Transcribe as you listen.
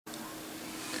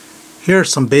Here are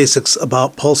some basics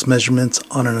about pulse measurements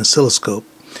on an oscilloscope.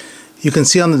 You can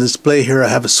see on the display here I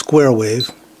have a square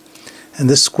wave, and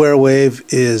this square wave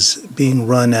is being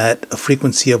run at a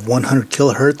frequency of 100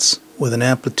 kilohertz with an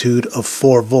amplitude of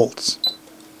 4 volts.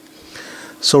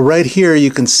 So right here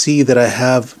you can see that I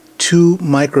have 2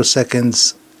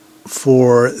 microseconds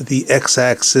for the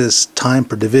x-axis time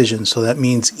per division. So that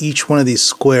means each one of these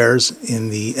squares in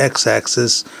the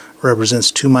x-axis represents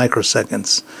 2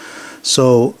 microseconds.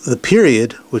 So the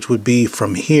period, which would be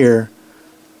from here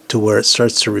to where it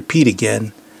starts to repeat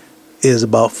again, is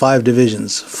about 5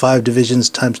 divisions. 5 divisions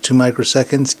times 2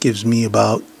 microseconds gives me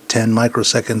about 10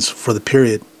 microseconds for the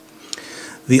period.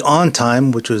 The on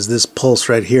time, which was this pulse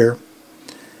right here,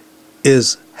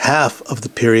 is half of the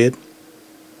period.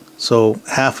 So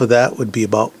half of that would be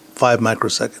about 5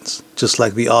 microseconds, just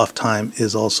like the off time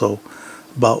is also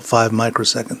about 5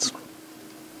 microseconds.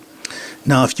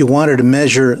 Now if you wanted to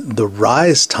measure the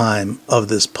rise time of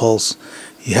this pulse,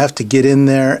 you have to get in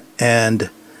there and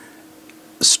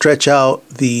stretch out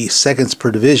the seconds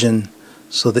per division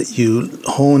so that you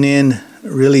hone in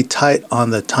really tight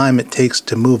on the time it takes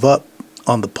to move up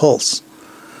on the pulse.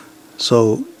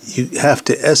 So you have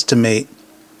to estimate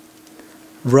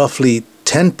roughly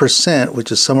 10%,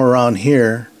 which is somewhere around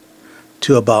here,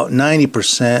 to about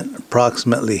 90%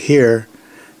 approximately here,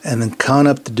 and then count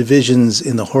up the divisions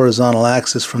in the horizontal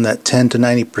axis from that 10 to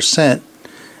 90%,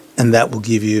 and that will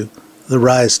give you the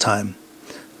rise time.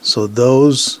 So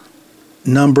those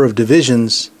number of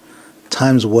divisions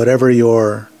times whatever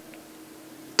your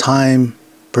time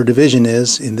per division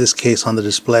is, in this case on the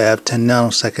display I have 10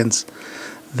 nanoseconds,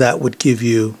 that would give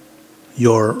you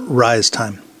your rise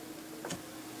time.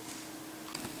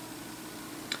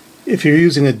 If you're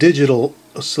using a digital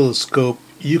oscilloscope,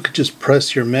 you could just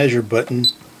press your measure button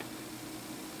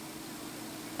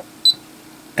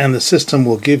and the system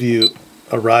will give you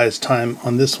a rise time.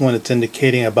 On this one it's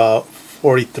indicating about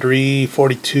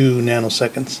 42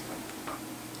 nanoseconds.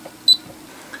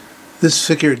 This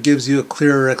figure gives you a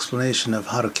clearer explanation of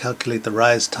how to calculate the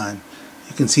rise time.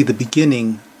 You can see the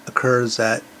beginning occurs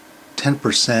at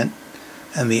 10%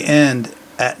 and the end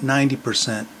at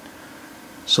 90%.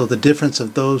 So the difference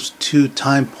of those two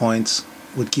time points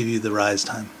would give you the rise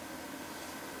time.